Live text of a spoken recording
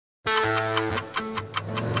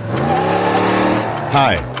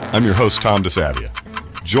Hi, I'm your host, Tom DeSavia.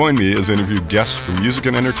 Join me as I interview guests from music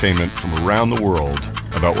and entertainment from around the world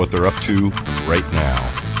about what they're up to right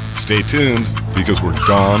now. Stay tuned, because we're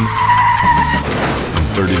gone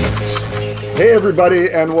in 30 minutes. Hey, everybody,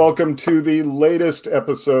 and welcome to the latest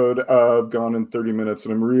episode of Gone in 30 Minutes.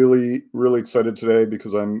 And I'm really, really excited today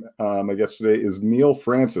because my guest today is Neal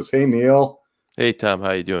Francis. Hey, Neal. Hey, Tom.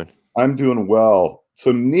 How you doing? I'm doing well.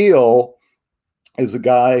 So Neal is a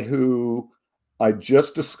guy who I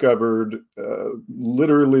just discovered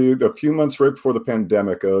literally a few months right before the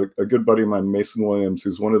pandemic. A good buddy of mine, Mason Williams,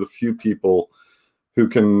 who's one of the few people who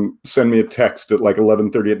can send me a text at like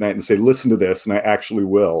 11:30 at night and say, listen to this, and I actually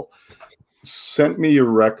will, sent me your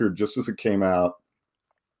record just as it came out.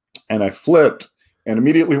 And I flipped and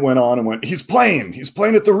immediately went on and went, he's playing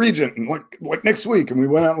at the Regent and like next week. And we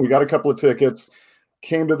went out and we got a couple of tickets,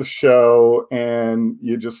 came to the show, and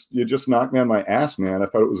you just knocked me on my ass, man. I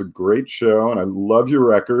thought it was a great show, and I love your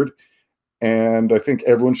record, and I think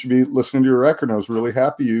everyone should be listening to your record. And I was really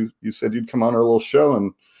happy you said you'd come on our little show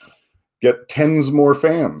and get tens more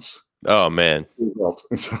fans. Oh man,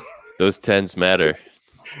 those tens matter.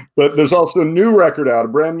 But there's also a new record out, a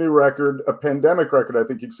brand new record, a pandemic record. I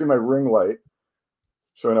think you can see my ring light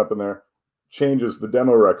showing up in there. Changes, the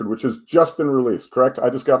demo record, which has just been released, correct? I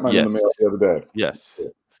just got mine in the mail the other day. Yes.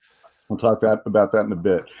 We'll talk about that in a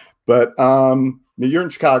bit. But you're in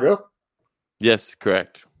Chicago. Yes,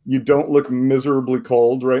 correct. You don't look miserably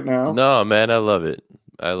cold right now. No, man, I love it.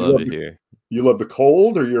 I love it here. You love the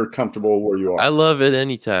cold, or you're comfortable where you are? I love it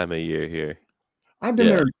any time of year here. I've been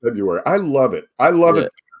there in February. I love it. I love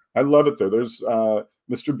it. I love it there. There's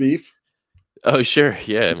Mr. Beef. Oh, sure.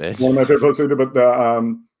 Yeah, man. One of my favorite places, but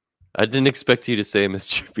I didn't expect you to say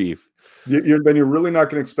Mr. Beef. You're really not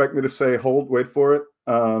going to expect me to say, wait for it.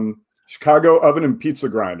 Chicago Oven and Pizza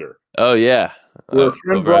Grinder. Oh, yeah. Where a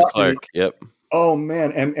friend brought Clark. Me, yep. Oh,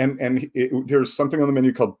 man. And there's something on the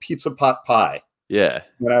menu called Pizza Pot Pie. Yeah.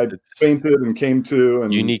 And I fainted and came to.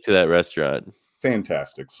 And unique to that restaurant.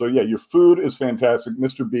 Fantastic. So, yeah, your food is fantastic.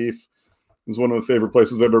 Mr. Beef is one of the favorite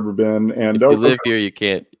places I've ever been. And if you live here, you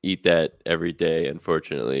can't eat that every day,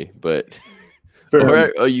 unfortunately. But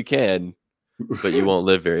or you can, but you won't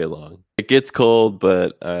live very long. It gets cold,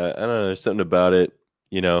 but I don't know. There's something about it,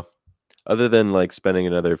 other than like spending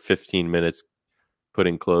another 15 minutes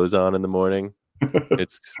putting clothes on in the morning.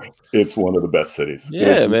 It's one of the best cities.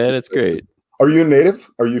 Yeah, man, it's great. Are you a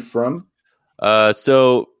native? Are you from?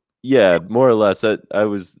 So yeah, more or less.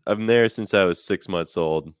 I'm there since I was 6 months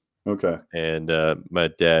old. Okay. And my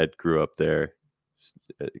dad grew up there,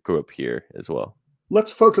 grew up here as well.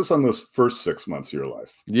 Let's focus on those first 6 months of your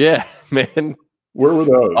life. Yeah, man. Where were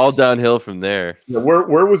those? All downhill from there. Yeah,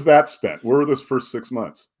 where was that spent? Where were those first 6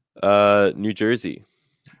 months? New Jersey,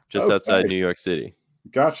 just outside New York City.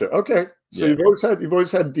 Gotcha. Okay. So you've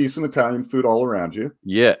always had decent Italian food all around you.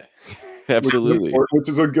 Yeah, absolutely. Which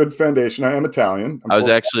is a good foundation. I am Italian. I was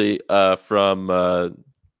actually from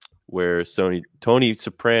where Tony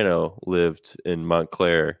Soprano lived in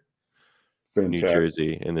Montclair, New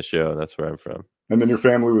Jersey, in the show. That's where I'm from. And then your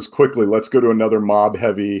family was quickly, let's go to another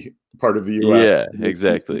mob-heavy part of the U.S. Yeah,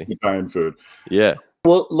 exactly. Italian food. Yeah.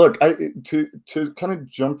 Well, look, to kind of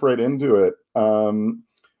jump right into it,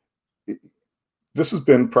 this has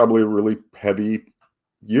been probably a really heavy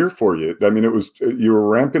year for you. I mean, you were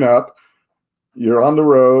ramping up, you're on the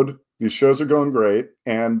road, these shows are going great,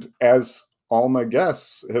 and as all my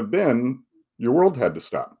guests have been, your world had to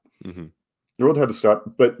stop. Mm-hmm. Your world had to stop,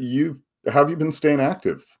 but have you been staying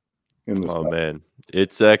active in this? Oh, man.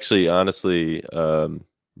 It's actually, honestly,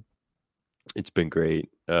 it's been great.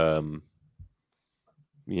 There's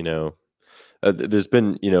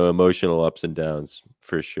been, emotional ups and downs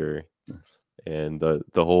for sure. And the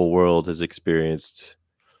whole world has experienced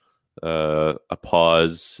a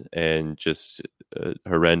pause and just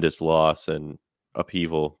horrendous loss and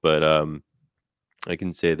upheaval. But I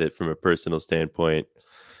can say that from a personal standpoint,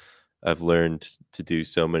 I've learned to do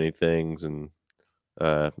so many things, and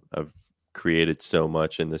I've created so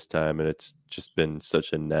much in this time, and it's just been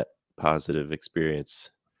such a net positive experience.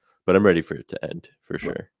 But I'm ready for it to end for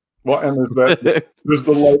sure. Well, and there's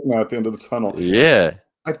the light now at the end of the tunnel. Yeah.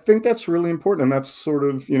 I think that's really important, and that's sort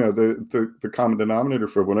of, the common denominator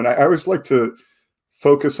for everyone. And I always like to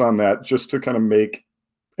focus on that just to kind of make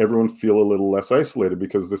everyone feel a little less isolated,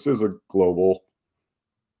 because this is a global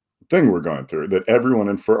thing we're going through, that everyone,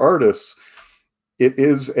 and for artists, it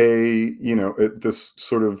is this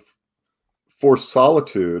sort of forced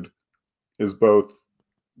solitude is both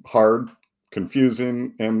hard,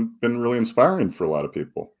 confusing, and been really inspiring for a lot of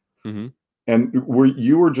people. Mm-hmm. And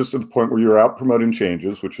you were just at the point where you're out promoting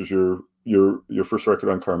Changes, which is your your first record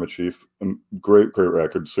on Karma Chief. Great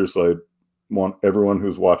record. Seriously, I want everyone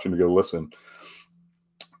who's watching to go listen.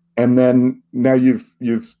 And then now you've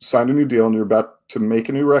signed a new deal and you're about to make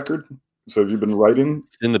a new record. So have you been writing?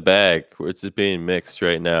 It's in the bag. It's just being mixed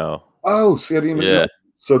right now. Oh, see, I didn't even know. Yeah.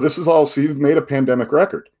 So this is all. So you've made a pandemic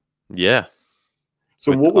record. Yeah.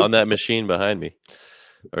 So what was on that machine behind me,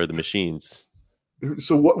 or the machines?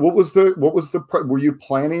 So what was the were you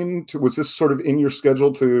planning to, was this sort of in your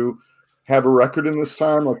schedule to have a record in this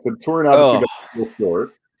time? Like the touring obviously got real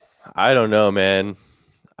short. I don't know, man.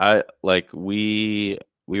 We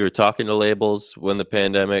were talking to labels when the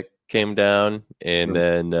pandemic came down, and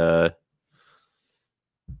then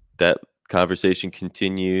that conversation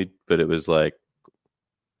continued, but it was like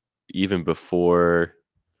even before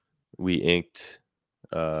we inked.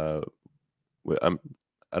 I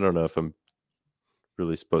don't know if I'm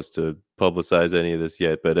really supposed to publicize any of this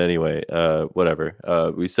yet, but anyway, whatever.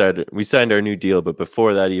 We signed our new deal, but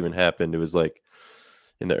before that even happened, it was like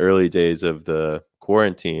in the early days of the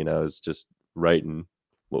quarantine, I was just writing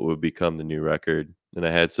what would become the new record, and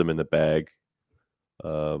I had some in the bag,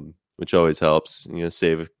 which always helps.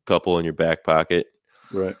 Save a couple in your back pocket,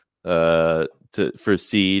 right? For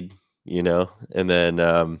seed, and then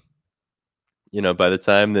by the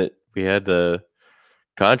time that we had the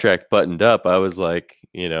contract buttoned up, I was like,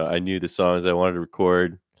 I knew the songs I wanted to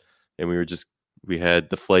record, and we had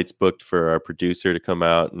the flights booked for our producer to come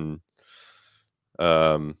out, and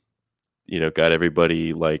got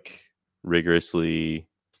everybody like rigorously.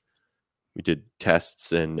 We did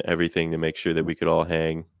tests and everything to make sure that we could all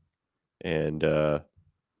hang, and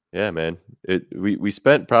yeah, man, we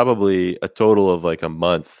spent probably a total of like a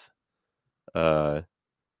month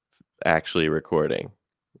actually recording,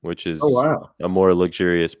 which is a more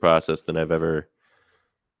luxurious process than I've ever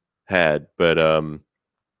had. But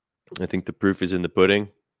I think the proof is in the pudding,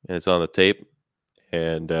 and it's on the tape.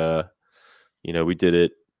 And we did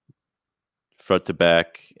it front to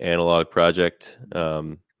back, analog project,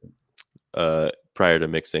 prior to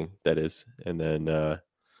mixing, that is. And then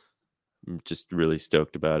I'm just really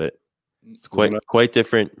stoked about it. It's quite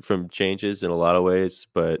different from Changes in a lot of ways,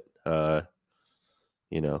 but I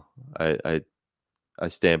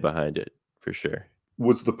stand behind it for sure.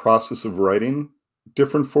 Was the process of writing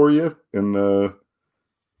different for you in the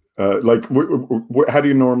how do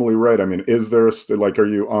you normally write? I mean, is there are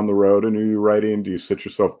you on the road and are you writing? Do you sit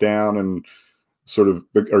yourself down and sort of,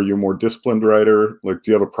 are you a more disciplined writer? Like,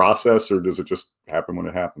 do you have a process, or does it just happen when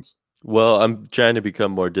it happens? Well, I'm trying to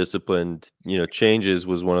become more disciplined. Changes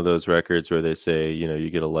was one of those records where they say, you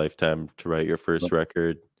get a lifetime to write your first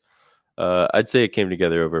record. I'd say it came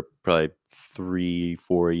together over probably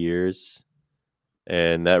 3-4 years,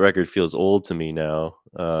 and that record feels old to me now.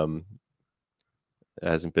 It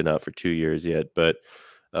hasn't been out for 2 years yet, but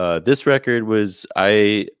this record was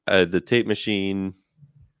the tape machine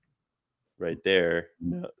right there,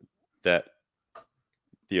 that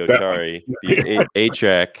the Otari, the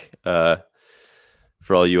 8-track,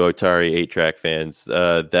 for all you Otari 8-track fans,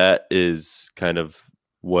 that is kind of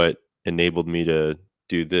what enabled me to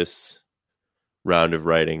do this round of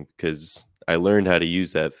writing, because I learned how to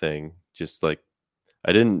use that thing. Just like,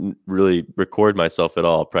 I didn't really record myself at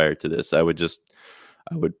all prior to this. I would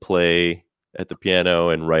play at the piano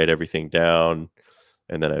and write everything down,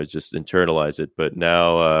 and then I would just internalize it. But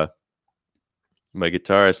now my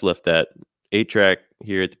guitarist left that 8-track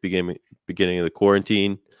here at the beginning of the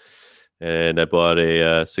quarantine, and I bought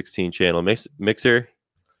a 16-channel mixer,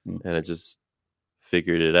 and I just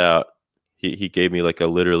figured it out. He gave me like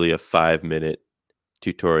literally a 5-minute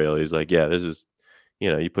tutorial. He's like, yeah, this is,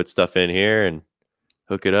 you put stuff in here and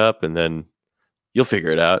hook it up, and then you'll figure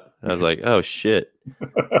it out. I was like, oh shit.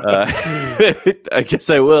 I guess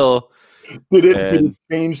I will. Did it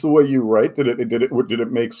change the way you write? Did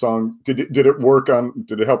it make song? Did it work on?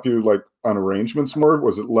 Did it help you like on arrangements more?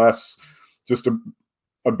 Was it less just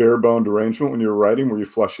a bare boned arrangement when you were writing? Were you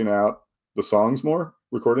fleshing out the songs more,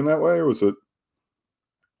 recording that way, or was it?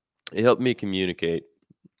 It helped me communicate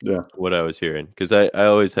what I was hearing, because I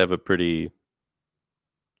always have a pretty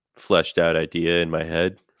fleshed out idea in my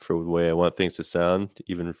head for the way I want things to sound,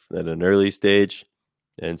 even at an early stage.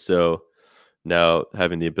 And so now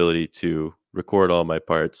having the ability to record all my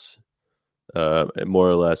parts, more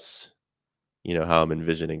or less, how I'm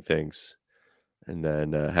envisioning things, and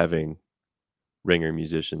then having ringer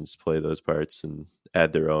musicians play those parts and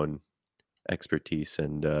add their own expertise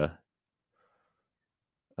and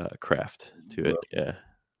craft to it. Yeah.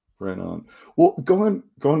 Right on. Well, going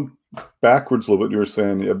backwards a little bit, you were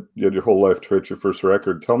saying you had your whole life to write your first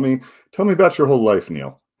record. Tell me about your whole life,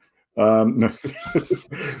 Neal.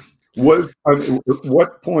 What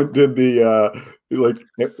point did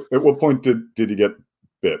at what point did you get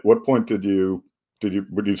bit? What point would you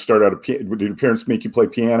start out did your parents make you play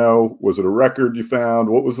piano? Was it a record you found?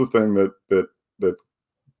 What was the thing that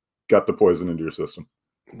got the poison into your system?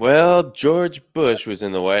 Well, George Bush was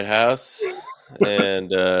in the White House,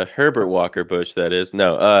 and Herbert Walker Bush, that is.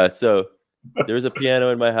 No, so there was a piano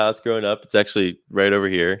in my house growing up. It's actually right over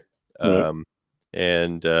here. Right.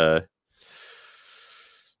 And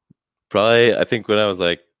probably, I think when I was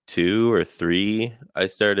like 2 or 3, I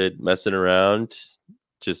started messing around,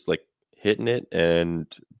 just like hitting it. And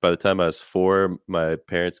by the time I was 4, my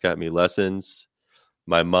parents got me lessons.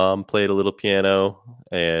 My mom played a little piano,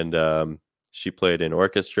 and she played in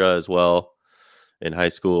orchestra as well in high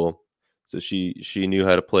school. So she knew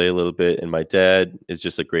how to play a little bit. And my dad is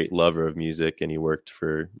just a great lover of music, and he worked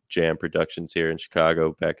for Jam Productions here in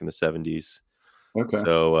Chicago back in the 70s. Okay.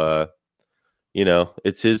 So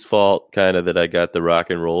it's his fault kind of that I got the rock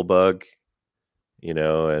and roll bug,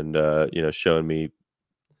 and showing me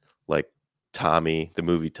like Tommy, the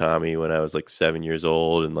movie Tommy, when I was like 7 years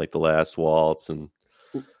old, and like The Last Waltz, and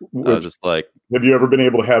I was Which just like, have you ever been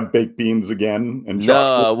able to have baked beans again and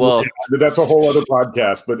chocolate? no, well, That's a whole other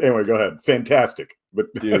podcast. But anyway, go ahead. Fantastic.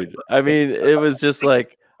 But dude, I mean, it was just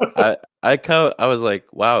like I was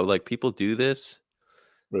like, wow, like people do this,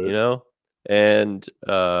 right. you know, and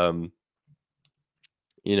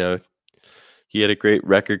you know, he had a great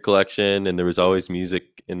record collection, and there was always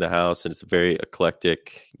music in the house, and it's very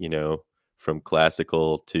eclectic, from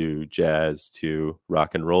classical to jazz to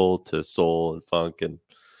rock and roll to soul and funk, and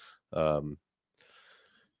um,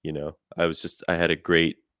 I had a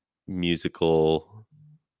great musical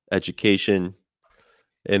education.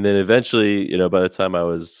 And then eventually, by the time I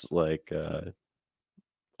was like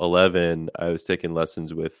 11, I was taking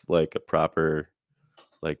lessons with like a proper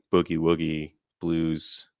like boogie woogie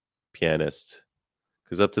blues pianist.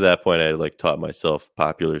 Because up to that point, I had like taught myself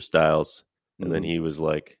popular styles. And then Mhm. he was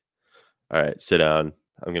like, all right, sit down.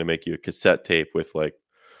 I'm going to make you a cassette tape with like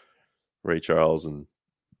Ray Charles and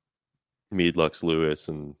Mead Lux Lewis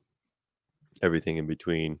and everything in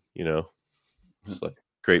between, just like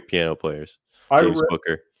great piano players. I James read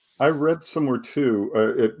Booker. I read somewhere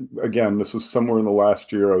too. Again, this was somewhere in the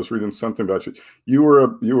last year. I was reading something about you. You were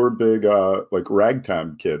a big like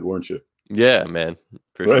ragtime kid, weren't you? Yeah, man,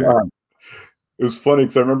 for Right sure. on. It was funny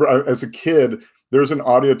because I remember as a kid, there's an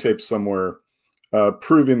audio tape somewhere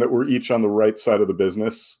proving that we're each on the right side of the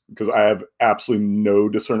business because I have absolutely no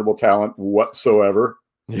discernible talent whatsoever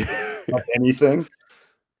on anything.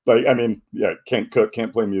 Like, I mean, yeah, can't cook,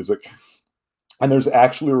 can't play music. And there's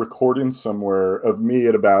actually a recording somewhere of me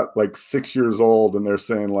at about like 6 years old, and they're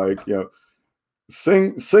saying like,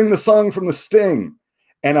 sing the song from the Sting,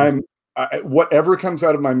 and whatever comes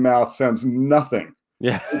out of my mouth sounds nothing.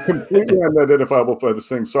 Yeah. Completely unidentifiable by the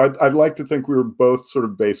Sting. So I'd like to think we were both sort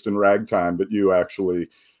of based in ragtime, but you actually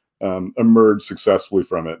emerged successfully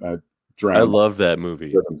from it. And I I drowned. love that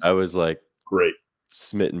movie. I was like Great.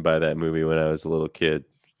 smitten by that movie when I was a little kid.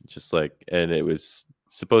 Just like, and it was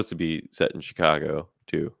supposed to be set in Chicago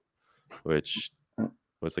too, which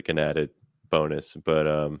was like an added bonus. But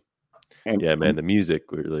And yeah, man, the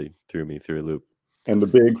music really threw me through a loop. and the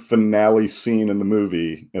big finale scene in the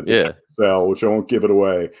movie at the Yeah. carousel, which I won't give it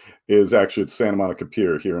away, is actually at Santa Monica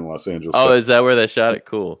Pier here in Los Angeles. Oh, is that where they shot it?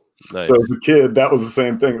 Cool. Nice. So as a kid, that was the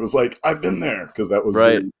same thing. It was like, I've been there because that was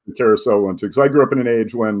right. the carousel one too. Because I grew up in an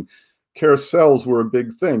age when carousels were a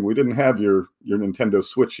big thing. We didn't have your Nintendo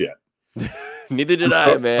Switch yet. Neither did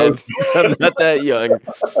I, man. I'm not that young.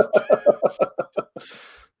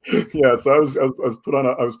 Yeah, so I was put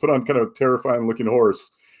on kind of a terrifying looking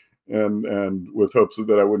horse, and with hopes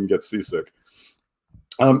that I wouldn't get seasick.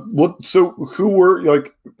 So who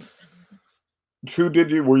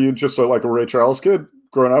did you? Were you just like a Ray Charles kid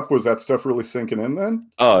growing up? Was that stuff really sinking in then?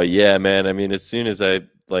 Oh yeah, man. I mean, as soon as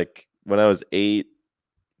when I was 8,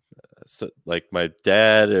 so like my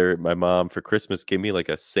dad or my mom for Christmas gave me like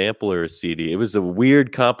a sampler CD. It was a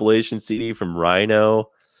weird compilation CD from Rhino,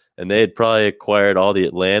 and they had probably acquired all the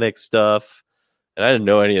Atlantic stuff, and I didn't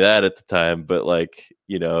know any of that at the time. But like,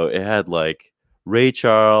 it had like Ray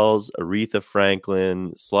Charles, Aretha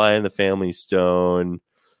Franklin, Sly and the Family Stone,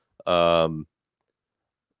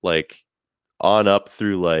 like on up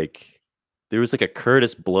through like there was like a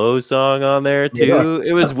Curtis Blow song on there too.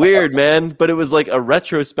 It was weird, man, but it was like a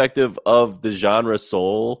retrospective of the genre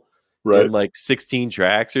soul Right. in like 16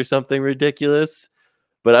 tracks or something ridiculous.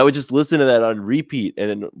 But I would just listen to that on repeat,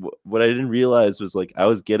 and what I didn't realize was like I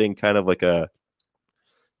was getting kind of like a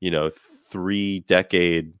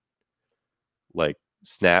 3-decade like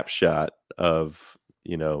snapshot of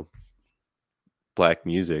black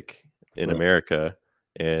music in Right. America.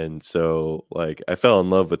 And so like I fell in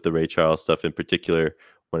love with the Ray Charles stuff in particular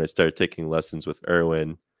when I started taking lessons with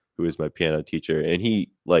Erwin, who was my piano teacher, and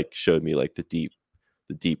he like showed me like the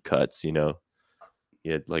deep cuts, you know. He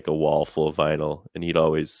had like a wall full of vinyl, and he'd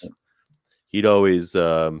always you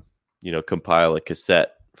know, compile a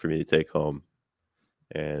cassette for me to take home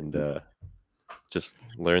and just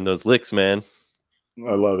learn those licks, man.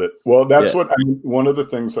 I love it. Well, that's Yeah. what I mean, one of the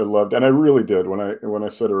things I loved, and I really did when I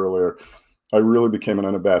said earlier, I really became an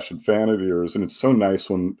unabashed fan of yours, and it's so nice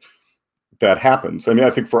when that happens. I mean, I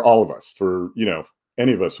think for all of us, for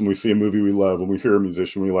any of us, when we see a movie we love, when we hear a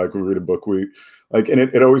musician we like, when we read a book we like, and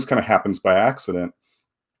it always kind of happens by accident.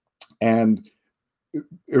 And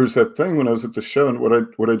there was that thing when I was at the show, and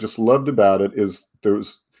what I just loved about it is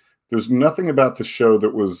there's nothing about the show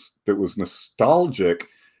that was nostalgic,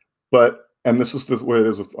 but and this is the way it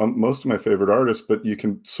is with most of my favorite artists, but you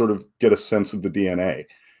can sort of get a sense of the DNA.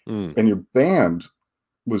 Mm. And your band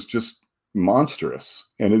was just monstrous.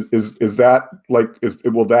 And is that like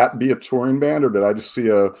will that be a touring band, or did I just see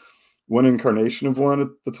one incarnation of one at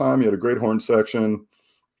the time? You had a great horn section.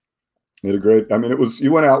 You had a great. I mean,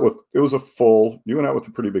 you went out with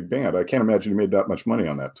a pretty big band. I can't imagine you made that much money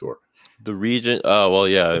on that tour. The region. Oh well,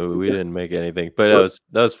 yeah, we didn't make anything, but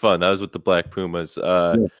that was fun. That was with the Black Pumas.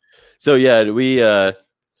 Yeah. So yeah, we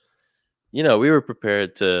we were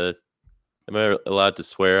prepared to. Am I allowed to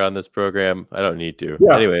swear on this program? I don't need to.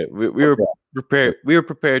 Yeah. Anyway, we were prepared. We were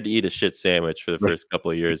prepared to eat a shit sandwich for the first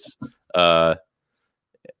couple of years,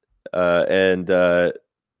 and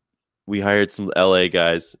we hired some LA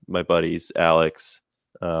guys, my buddies, Alex,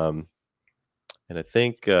 and I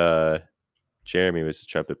think Jeremy was a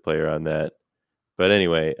trumpet player on that. But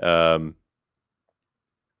anyway,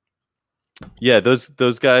 yeah,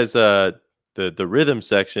 those guys, the rhythm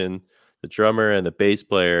section, the drummer and the bass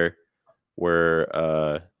player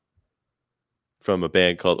were from a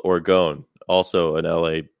band called Orgone, also an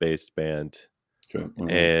LA based band. Okay. Mm-hmm.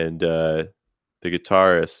 And the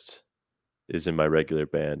guitarist is in my regular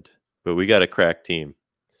band, but we got a crack team.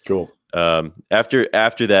 Cool. After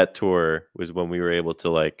that tour was when we were able to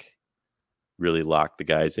like really lock the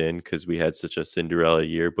guys in, because we had such a Cinderella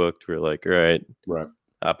year booked. We were like, all right,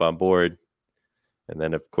 hop on board. And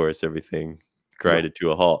then of course everything grinded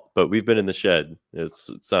to a halt. But we've been in the shed. It's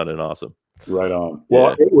sounding awesome. Right on.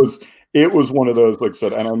 Well, it was one of those, like I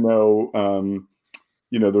said, and I know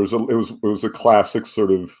it was a classic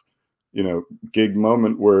sort of gig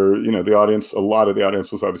moment where a lot of the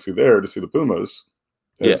audience was obviously there to see the Pumas.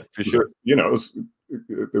 Yeah, for sure. It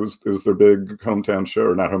was their big hometown show,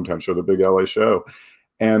 or not hometown show, the big LA show,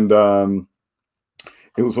 and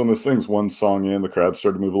it was one of those things. One song in, the crowd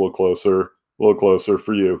started to move a little closer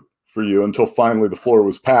for you, until finally the floor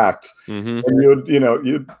was packed, and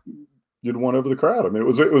you'd won over the crowd. I mean,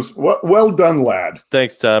 it was well done, lad.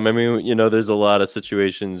 Thanks, Tom. I mean, there's a lot of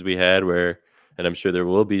situations we had where, and I'm sure there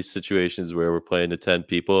will be situations where we're playing to 10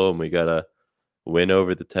 people and we gotta win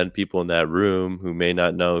over the 10 people in that room who may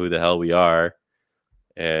not know who the hell we are,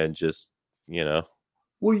 and just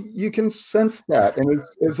Well, you can sense that, and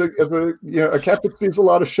as a cat that sees a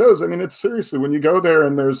lot of shows, I mean, it's seriously, when you go there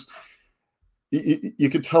and there's, you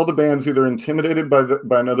could tell the band's either intimidated by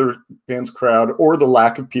another band's crowd or the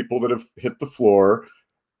lack of people that have hit the floor.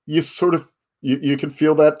 You sort of you can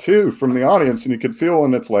feel that too from the audience, and you could feel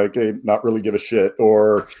when it's like, hey, not really give a shit,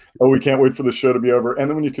 or oh, we can't wait for the show to be over. And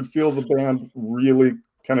then when you could feel the band really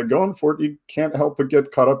kind of going for it, you can't help but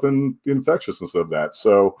get caught up in the infectiousness of that.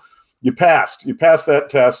 So you passed that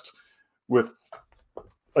test with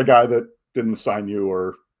a guy that didn't sign you,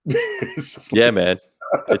 or yeah, man.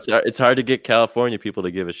 It's hard to get California people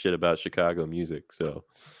to give a shit about Chicago music. So,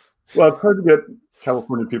 well, it's hard to get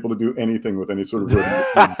California people to do anything with any sort of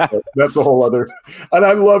rhythm. That's a whole other. And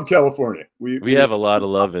I love California. We have a lot of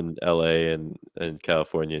love in LA and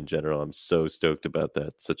California in general. I'm so stoked about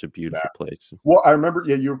that. Such a beautiful place. Well, I remember,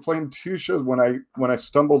 you were playing 2 shows when I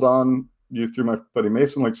stumbled on you through my buddy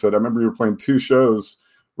Mason. Like I said, I remember you were playing 2 shows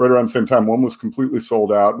right around the same time. One was completely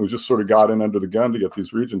sold out, and we just sort of got in under the gun to get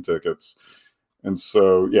these region tickets. And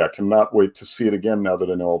so, yeah, cannot wait to see it again now that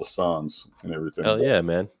I know all the songs and everything. Hell yeah,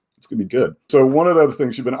 man. It's going to be good. So one of the other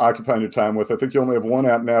things you've been occupying your time with, I think you only have one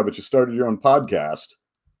out now, but you started your own podcast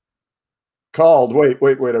called, wait,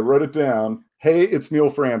 I wrote it down. Hey, it's Neal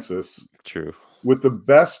Francis. True. With the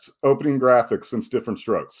best opening graphics since Different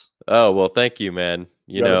Strokes. Oh, well, thank you, man.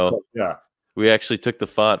 Yeah. We actually took the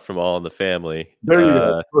font from All in the Family. There you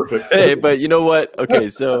go. Perfect. Hey, but you know what? Okay,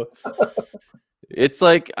 so it's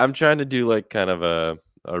like I'm trying to do like kind of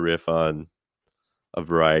a riff on a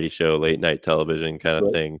variety show, late night television kind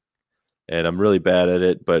of thing. and I'm really bad at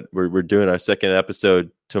it. But we're doing our second episode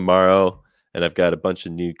tomorrow, and I've got a bunch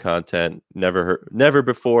of new content never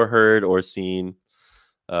before heard or seen.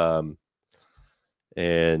 Try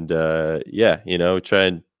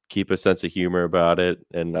and keep a sense of humor about it.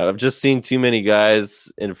 And I've just seen too many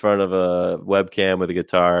guys in front of a webcam with a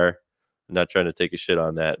guitar. I'm not trying to take a shit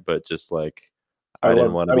on that, but just like I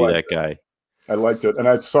didn't want to be that guy. I liked it, and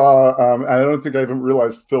I saw. I don't think I even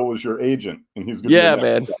realized Phil was your agent, and he's good. Yeah,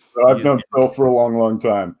 man. So I've known Phil for a long, long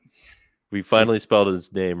time. We finally spelled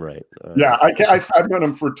his name right. Yeah, I've known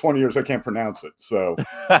him for 20 years. I can't pronounce it, so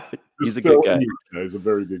he's a good guy. He's a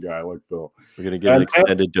very good guy. I like Phil. We're gonna get an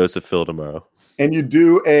extended dose of Phil tomorrow. And you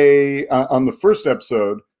do on the first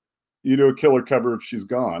episode, you do a killer cover of "She's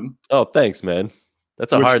Gone." Oh, thanks, man.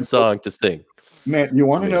 That's a hard song to sing. Man, you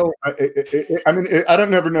want to know? I mean, I don't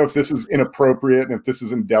never know if this is inappropriate and if this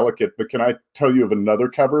is indelicate, but can I tell you of another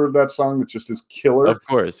cover of that song that just is killer? Of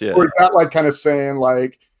course, yeah. Or is that like kind of saying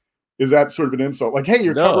like, is that sort of an insult? Like, hey,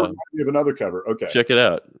 your cover reminds me of another cover. Okay, check it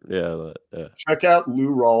out. Yeah. Check out Lou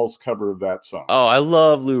Rawls' cover of that song. Oh, I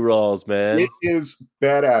love Lou Rawls, man. It is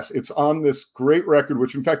badass. It's on this great record,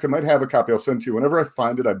 which in fact I might have a copy. I'll send to you. Whenever I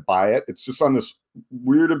find it, I buy it. It's just on this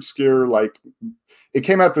weird, obscure, like. It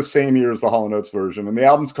came out the same year as the Hall & Oates version, and the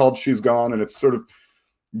album's called "She's Gone," and it's sort of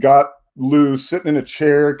got Lou sitting in a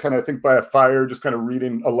chair, kind of I think by a fire, just kind of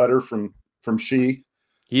reading a letter from She.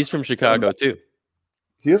 He's from Chicago too.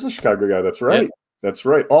 He is a Chicago guy. That's right. Yep. That's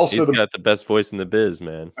right. Also, he's got the best voice in the biz,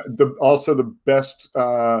 man. Also the best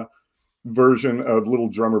version of "Little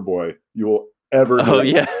Drummer Boy" you will ever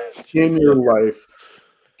hear in your life.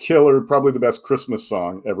 Killer, probably the best Christmas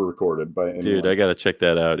song ever recorded by anyone. Dude, I gotta check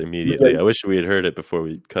that out immediately. I wish we had heard it before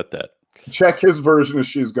we cut that. Check his version of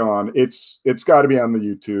 "She's Gone." It's got to be on the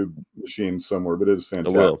YouTube machine somewhere, but it is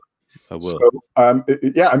fantastic. I will. So,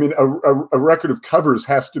 I mean, a record of covers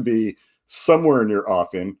has to be somewhere in your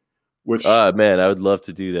offing. Which, man, I would love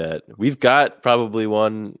to do that. We've got probably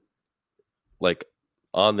one like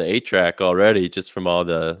on the 8-track already, just from all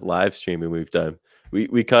the live streaming we've done.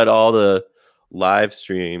 We cut all the live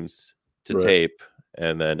streams to tape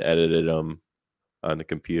and then edited them on the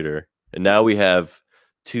computer, and now we have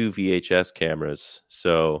 2 VHS cameras,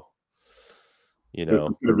 so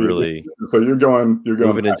we're really so you're going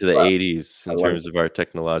moving into the 80s in terms of our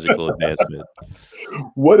technological advancement.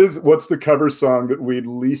 What's the cover song that we'd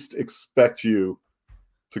least expect you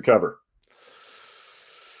to cover?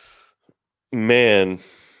 Man,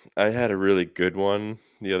 I had a really good one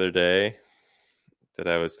the other day that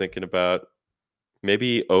I was thinking about.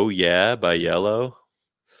 Maybe "Oh Yeah" by Yellow.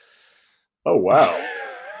 Oh, wow.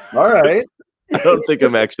 All right. I don't think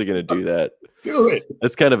I'm actually going to do that. Do it.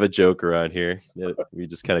 That's kind of a joke around here. We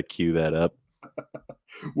just kind of cue that up.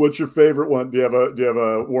 What's your favorite one? Do you have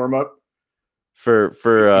a warm up for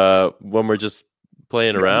when we're just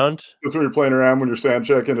playing around? Just when you're playing around, when you're sound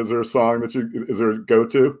checking, is there a song is there a go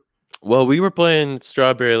to? Well, we were playing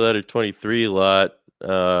 "Strawberry Letter 23" a lot,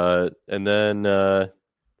 and then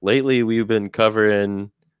lately we've been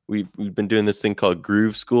covering. We've been doing this thing called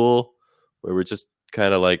Groove School, where we're just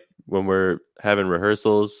kind of like, when we're having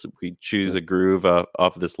rehearsals, we choose a groove off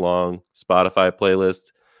of this long Spotify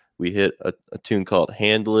playlist. We hit a tune called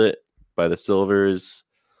 "Handle It" by the Silvers,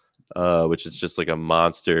 which is just like a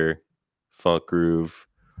monster funk groove.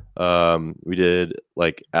 We did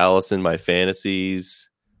like "Alice in My Fantasies"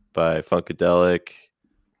 by Funkadelic,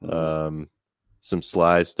 some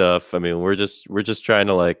Sly stuff. I mean, we're just trying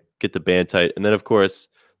to like get the band tight, and then of course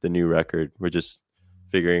the new record, we're just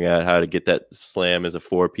figuring out how to get that slam as a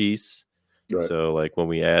 4-piece. Right. So like when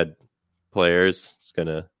we add players, it's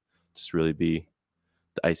gonna just really be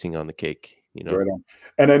the icing on the cake, Right on.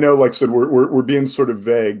 And I know, like I said, we're being sort of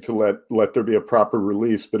vague to let there be a proper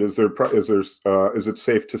release, but is it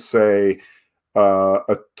safe to say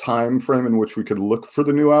a time frame in which we could look for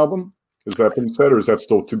the new album? Has that been said, or is that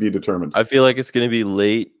still to be determined? I feel like it's going to be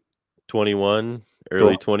late 21,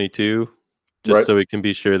 early 22, just so we can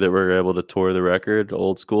be sure that we're able to tour the record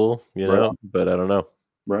old school, but I don't know.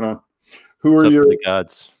 Right on. Who are your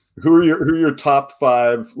gods? Who are your top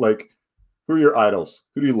 5? Like, who are your idols?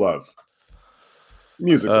 Who do you love?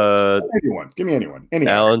 Music. Anyone. Give me anyone.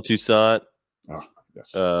 Alan Toussaint. Oh,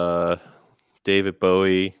 yes. David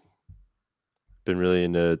Bowie. Been really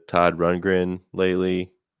into Todd Rundgren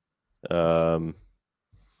lately.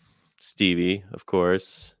 Stevie, of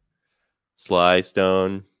course. Sly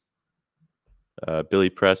Stone. Billy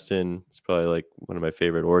Preston is probably like one of my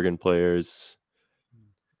favorite organ players.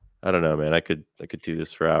 I don't know, man. I could do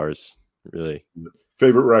this for hours, really.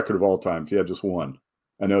 Favorite record of all time, if you had just one.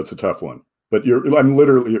 I know it's a tough one. But I'm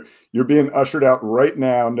literally you're being ushered out right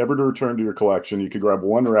now, never to return to your collection. You could grab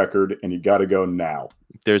one record, and you got to go now.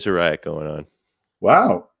 There's a riot going on.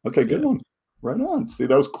 Wow. Okay, good one. Right on. See,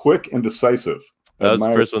 that was quick and decisive. That was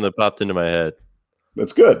the first one that popped into my head.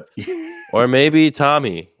 That's good. Or maybe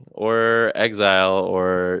Tommy or Exile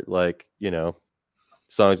or like,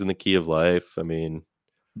 Songs in the Key of Life. I mean,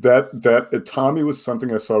 that Tommy was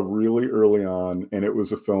something I saw really early on, and it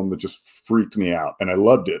was a film that just freaked me out, and I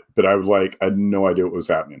loved it, but I had no idea what was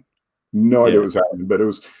happening. No idea what was happening, but it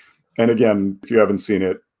was. And again, if you haven't seen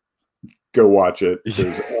it, go watch it.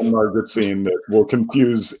 There's a Margaret scene that will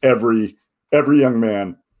confuse every young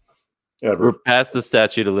man ever. We're past the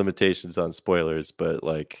statute of limitations on spoilers, but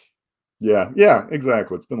like, yeah,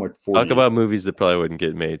 exactly. It's been like 40 talk about movies that probably wouldn't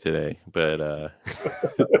get made today, but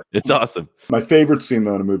it's awesome. My favorite scene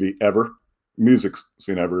though in a movie ever, music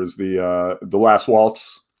scene ever, is the last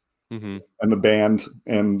waltz and the band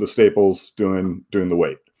and the Staples doing the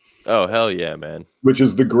Wait. Oh hell yeah, man! Which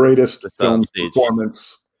is the greatest film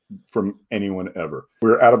performance from anyone ever.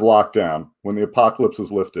 We're out of lockdown when the apocalypse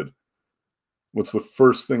is lifted. What's the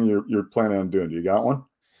first thing you're planning on doing? Do you got one?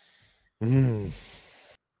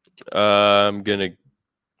 I'm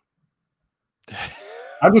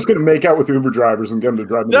just gonna make out with Uber drivers and get them to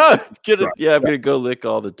drive me. I'm gonna go lick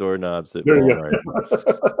all the doorknobs at Walmart.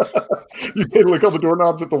 You lick all the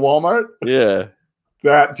doorknobs at the Walmart? Yeah.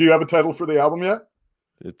 Do you have a title for the album yet?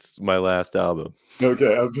 It's my last album.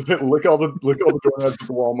 Okay, I was just saying, lick all the doorknobs at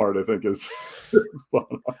the Walmart. I think is fun.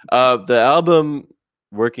 The album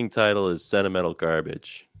working title is Sentimental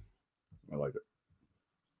Garbage. I like it.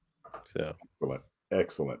 So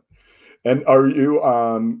excellent. And are you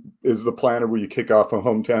is the plan where you kick off a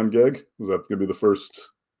hometown gig? Is that going to be the first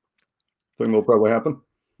thing that'll probably happen?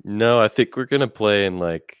 No, I think we're going to play in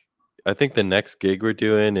I think the next gig we're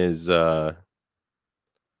doing is like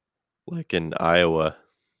in Iowa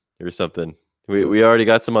or something. We already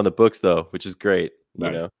got some on the books though, which is great.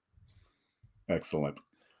 Nice. Excellent.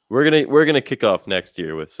 We're gonna kick off next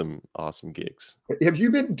year with some awesome gigs. Have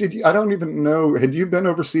you been? I don't even know. Had you been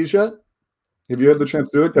overseas yet? Have you had the chance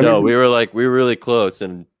to do it? No, we were really close,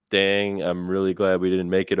 and dang, I'm really glad we didn't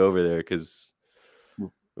make it over there because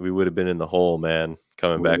we would have been in the hole, man.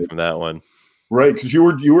 Coming back from that one, right? Because you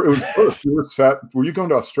were. It was close. You were set. Were you going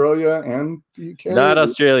to Australia and the UK? Not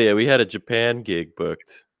Australia. We had a Japan gig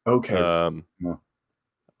booked. Okay.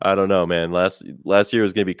 I don't know, man. Last year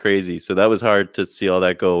was gonna be crazy, so that was hard to see all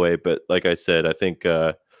that go away. But like I said, I think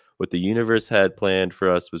what the universe had planned for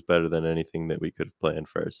us was better than anything that we could have planned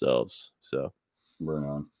for ourselves. So, right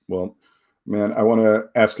on. Well, man, I want to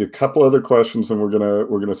ask you a couple other questions, and we're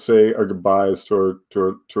gonna say our goodbyes to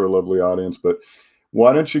our lovely audience. But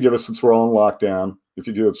why don't you give us, since we're all in lockdown, if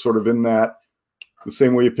you do it sort of in the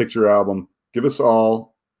same way you picked your album, give us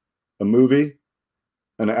all a movie,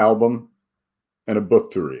 an album, and a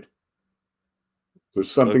book to read. So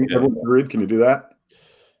something everyone can read. Can you do that?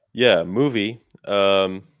 Yeah, movie.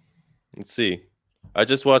 Let's see. I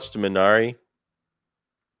just watched Minari,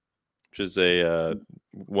 which is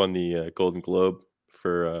won the Golden Globe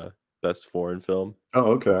for best foreign film.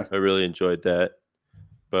 Oh, okay. I really enjoyed that.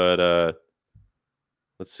 But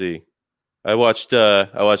let's see. I watched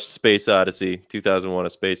Space Odyssey, 2001: A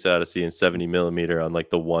Space Odyssey in 70 millimeter on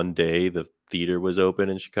the one day the theater was open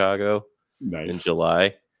in Chicago. Nice. In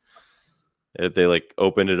July. They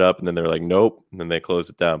opened it up and then they're like, nope, and then they closed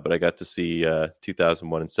it down. But I got to see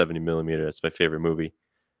 2001 in 70 millimeter. That's my favorite movie.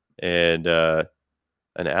 And an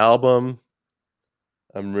album,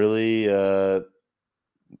 I'm really how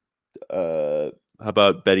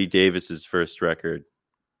about Betty Davis's first record,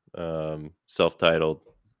 self-titled.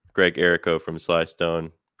 Greg Errico from Sly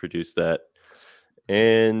Stone produced that.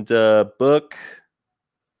 And book,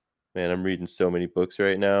 man, I'm reading so many books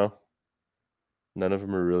right now. None of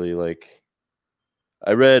them are really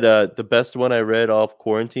I read the best one I read all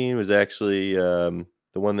quarantine was actually the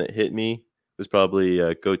one that hit me was probably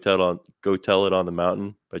Go Tell It on the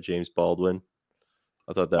Mountain by James Baldwin.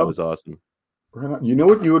 I thought that was awesome. You know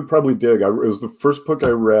what you would probably dig? It was the first book I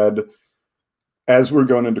read as we were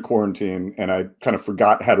going into quarantine, and I kind of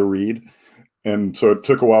forgot how to read. And so it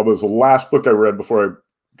took a while, but it was the last book I read before I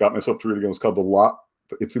got myself to read again. It's called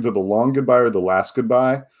it's either The Long Goodbye or The Last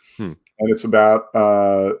Goodbye. And it's about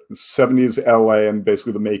 70s LA and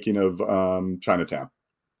basically the making of Chinatown.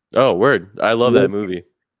 Oh, word. I love that movie.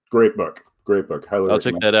 Great book. Highly I'll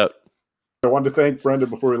check that out. I wanted to thank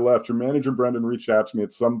Brendan before he left. Your manager, Brendan, reached out to me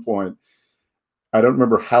at some point. I don't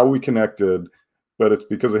remember how we connected, but it's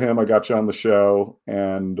because of him I got you on the show.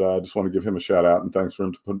 And I just want to give him a shout out and thanks for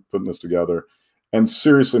him putting this together. And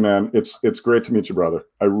seriously, man, it's great to meet you, brother.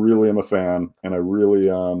 I really am a fan. And I really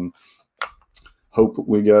hope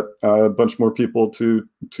we get a bunch more people to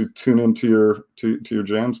tune into your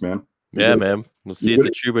jams, man. Yeah, man. We'll see us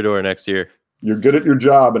at Troubadour next year. You're good at your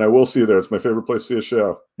job, and I will see you there. It's my favorite place to see a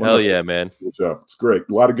show. Hell yeah, man. It's great.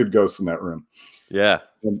 A lot of good ghosts in that room. Yeah,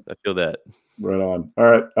 I feel that. Right on. All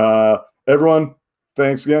right. Everyone,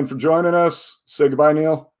 thanks again for joining us. Say goodbye,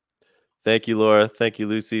 Neal. Thank you, Laura. Thank you,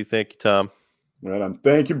 Lucy. Thank you, Tom. Right on.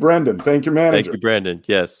 Thank you, Brendan. Thank you, manager. Thank you, Brendan.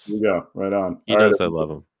 Yes. There you go. Right on. He knows I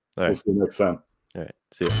love him. All right. We'll see you next time. All right.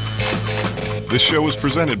 See you. This show was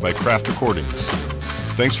presented by Craft Recordings.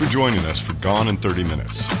 Thanks for joining us for Gone in 30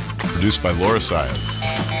 Minutes. Produced by Laura Saez.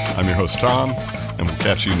 I'm your host, Tom, and we'll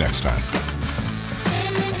catch you next time.